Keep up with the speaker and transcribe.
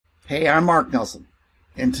Hey, I'm Mark Nelson,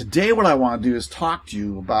 and today what I want to do is talk to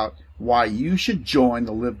you about why you should join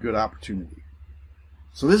the Live Good opportunity.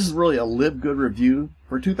 So this is really a Live Good review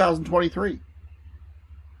for 2023.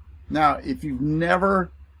 Now, if you've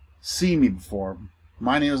never seen me before,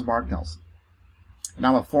 my name is Mark Nelson, and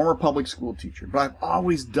I'm a former public school teacher, but I've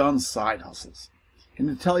always done side hustles. And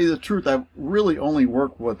to tell you the truth, I've really only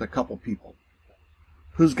worked with a couple people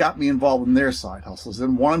who's got me involved in their side hustles,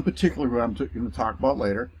 and one in particular who I'm going to talk about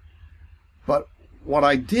later. But what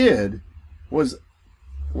I did was,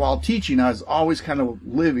 while teaching, I was always kind of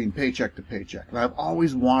living paycheck to paycheck, and I've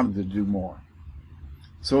always wanted to do more.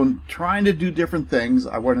 So in trying to do different things,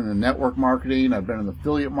 I went into network marketing, I've been an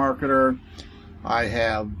affiliate marketer, I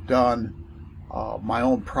have done my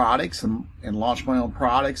own products and launched my own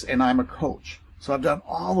products, and I'm a coach. So I've done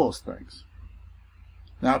all those things.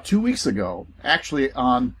 Now, 2 weeks ago, actually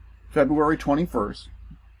on February 21st,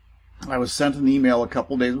 I was sent an email a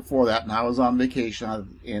couple days before that, and I was on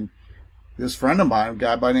vacation, and this friend of mine, a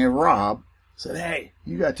guy by the name of Rob, said, hey,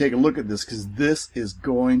 you got to take a look at this because this is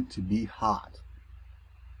going to be hot.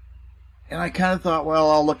 And I kind of thought, well,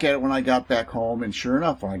 I'll look at it when I got back home, and sure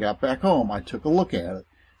enough, when I got back home, I took a look at it.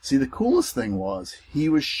 See, the coolest thing was he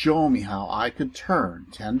was showing me how I could turn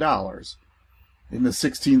 $10 into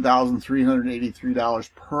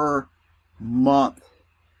 $16,383 per month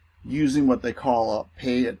using what they call a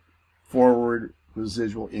pay it forward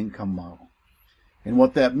residual income model. And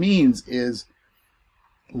what that means is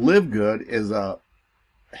LiveGood is a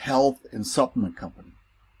health and supplement company.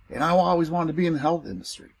 And I always wanted to be in the health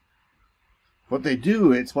industry. What they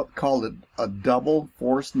do, it's what's called a double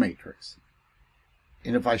forced matrix.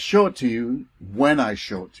 And if I show it to you, when I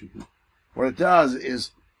show it to you, what it does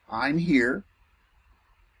is I'm here,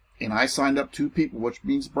 and I signed up 2 people, which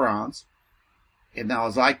means bronze. And now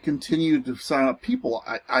as I continue to sign up people,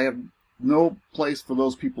 I have no place for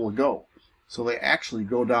those people to go. So they actually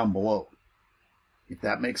go down below, if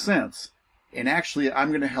that makes sense. And actually, I'm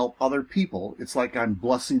going to help other people. It's like I'm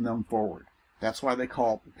blessing them forward. That's why they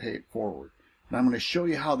call it the pay it forward. And I'm going to show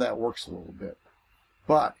you how that works a little bit.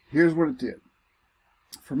 But here's what it did.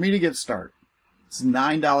 For me to get started, it's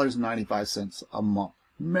 $9.95 a month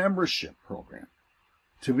membership program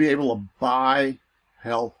to be able to buy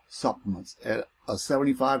health supplements at a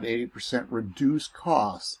 75 to 80% reduced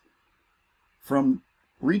cost from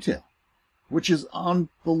retail, which is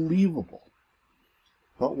unbelievable.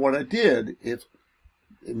 But what I did,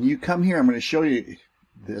 and you come here, I'm going to show you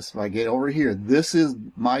this. If I get over here, this is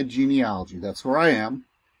my genealogy. That's where I am.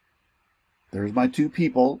 There's my 2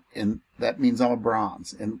 people, and that means I'm a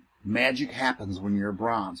bronze. And magic happens when you're a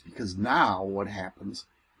bronze, because now what happens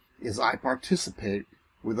is I participate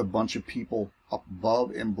with a bunch of people up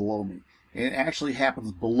above and below me. And it actually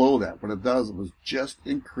happens below that. What it does was just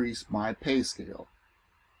increase my pay scale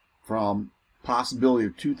from possibility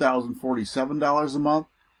of $2,047 a month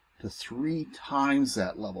to 3 times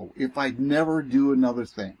that level if I never do another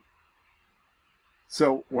thing.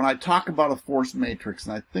 So when I talk about a forced matrix,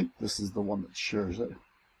 and I think this is the one that shows it.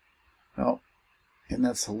 Oh, and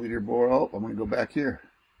that's the leaderboard. Oh, I'm going to go back here.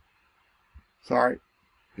 Sorry.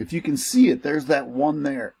 If you can see it, there's that 1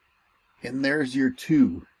 there. And there's your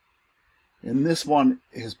 2. And this one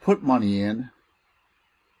has put money in.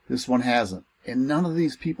 This one hasn't. And none of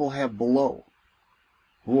these people have below.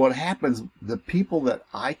 Well, what happens, the people that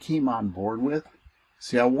I came on board with,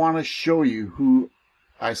 see, I want to show you who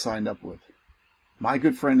I signed up with. My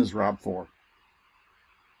good friend is Rob 4.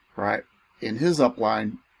 Right? In his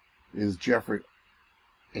upline is Jeffrey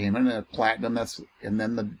Amon at Platinum. And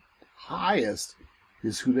then the highest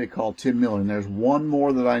is who they call Tim Miller. And there's one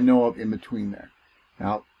more that I know of in between there.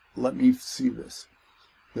 Now, let me see this.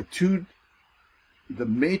 The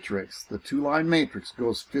matrix, the 2-line matrix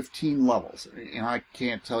goes 15 levels. And I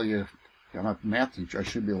can't tell you, I'm not a math teacher. I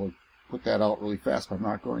should be able to put that out really fast, but I'm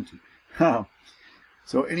not going to.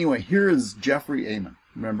 So anyway, here is Jeffrey Amon.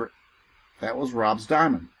 Remember, that was Rob's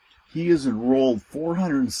diamond. He has enrolled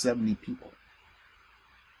 470 people.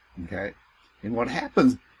 Okay? And what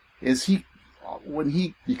happens is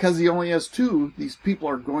because he only has 2, these people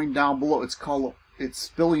are going down below. It's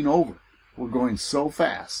spilling over. We're going so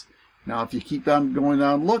fast. Now, if you keep on going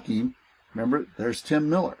down looking, remember, there's Tim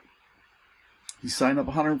Miller. He signed up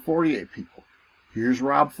 148 people. Here's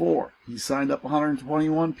Rob 4. He signed up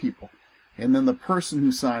 121 people. And then the person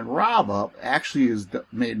who signed Rob up actually has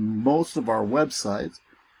made most of our websites.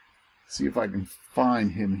 See if I can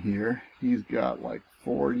find him here. He's got like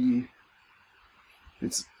 40.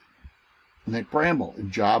 It's Nick Bramble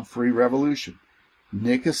in Job Free Revolution.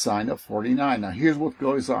 Nick has signed up 49. Now here's what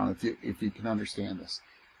goes on if you can understand this.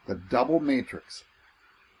 The double matrix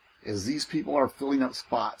is these people are filling up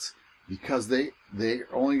spots. because they're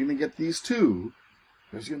only going to get these two,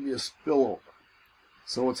 there's going to be a spillover.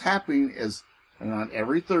 So what's happening is, and on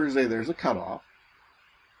every Thursday there's a cutoff.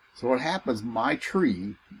 So what happens, my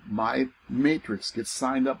tree, my matrix gets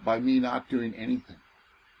signed up by me not doing anything.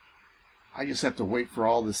 I just have to wait for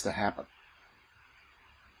all this to happen.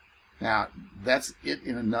 Now, that's it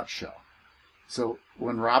in a nutshell. So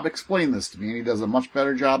when Rob explained this to me, and he does a much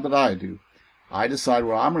better job than I do, I decided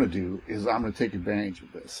what I'm going to do is I'm going to take advantage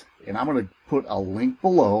of this. And I'm going to put a link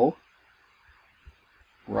below,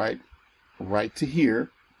 right to here.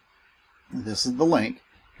 This is the link.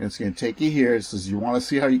 And it's going to take you here. It says you want to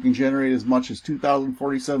see how you can generate as much as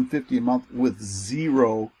 $2,047.50 a month with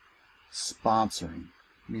zero sponsoring.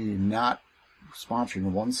 Meaning not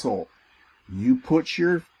sponsoring one soul. You put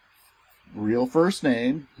your real first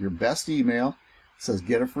name, your best email. It says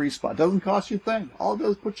get a free spot. It doesn't cost you a thing. All it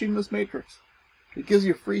does is put you in this matrix. It gives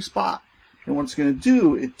you a free spot. And what it's going to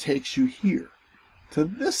do, it takes you here to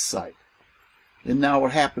this site. And now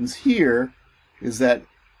what happens here is that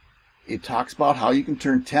it talks about how you can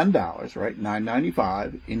turn $10, right,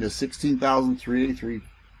 $9.95, into $16,383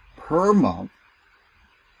 per month.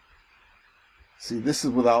 See, this is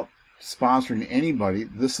without sponsoring anybody.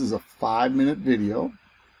 This is a 5-minute video.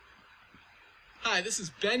 Hi, this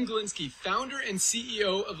is Ben Glinsky, founder and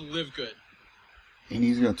CEO of LiveGood. And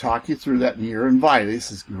he's going to talk you through that, and you're invited. He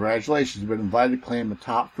says, congratulations, you've been invited to claim the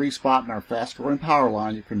top free spot in our fast-growing power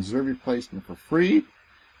line. You can reserve your placement for free.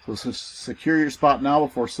 So secure your spot now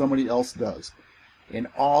before somebody else does. And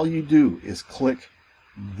all you do is click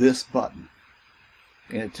this button.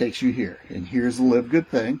 And it takes you here. And here's the LiveGood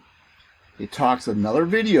thing. It talks another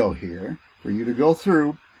video here for you to go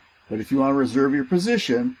through. But if you want to reserve your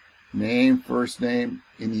position, name, first name,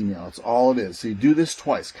 and email. That's all it is. So you do this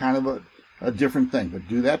twice. Kind of a different thing. But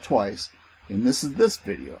do that twice. And this is this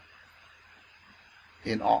video.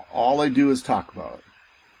 And all I do is talk about it.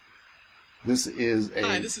 This is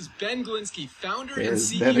Hi, this is Ben Glinsky, founder and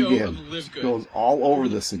There's CEO of LiveGood. It goes all over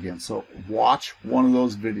this again. So watch one of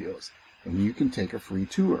those videos, and you can take a free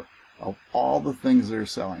tour of all the things they're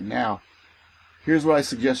selling. Now, here's what I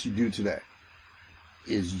suggest you do today,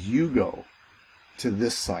 is you go to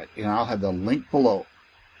this site, and I'll have the link below,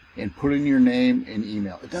 and put in your name and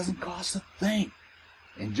email. It doesn't cost a thing.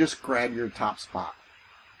 And just grab your top spot.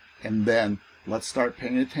 And then let's start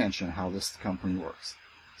paying attention to how this company works.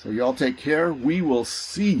 So y'all take care. We will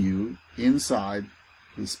see you inside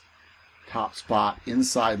this top spot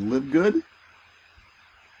inside LiveGood.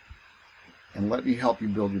 And let me help you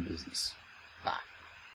build your business.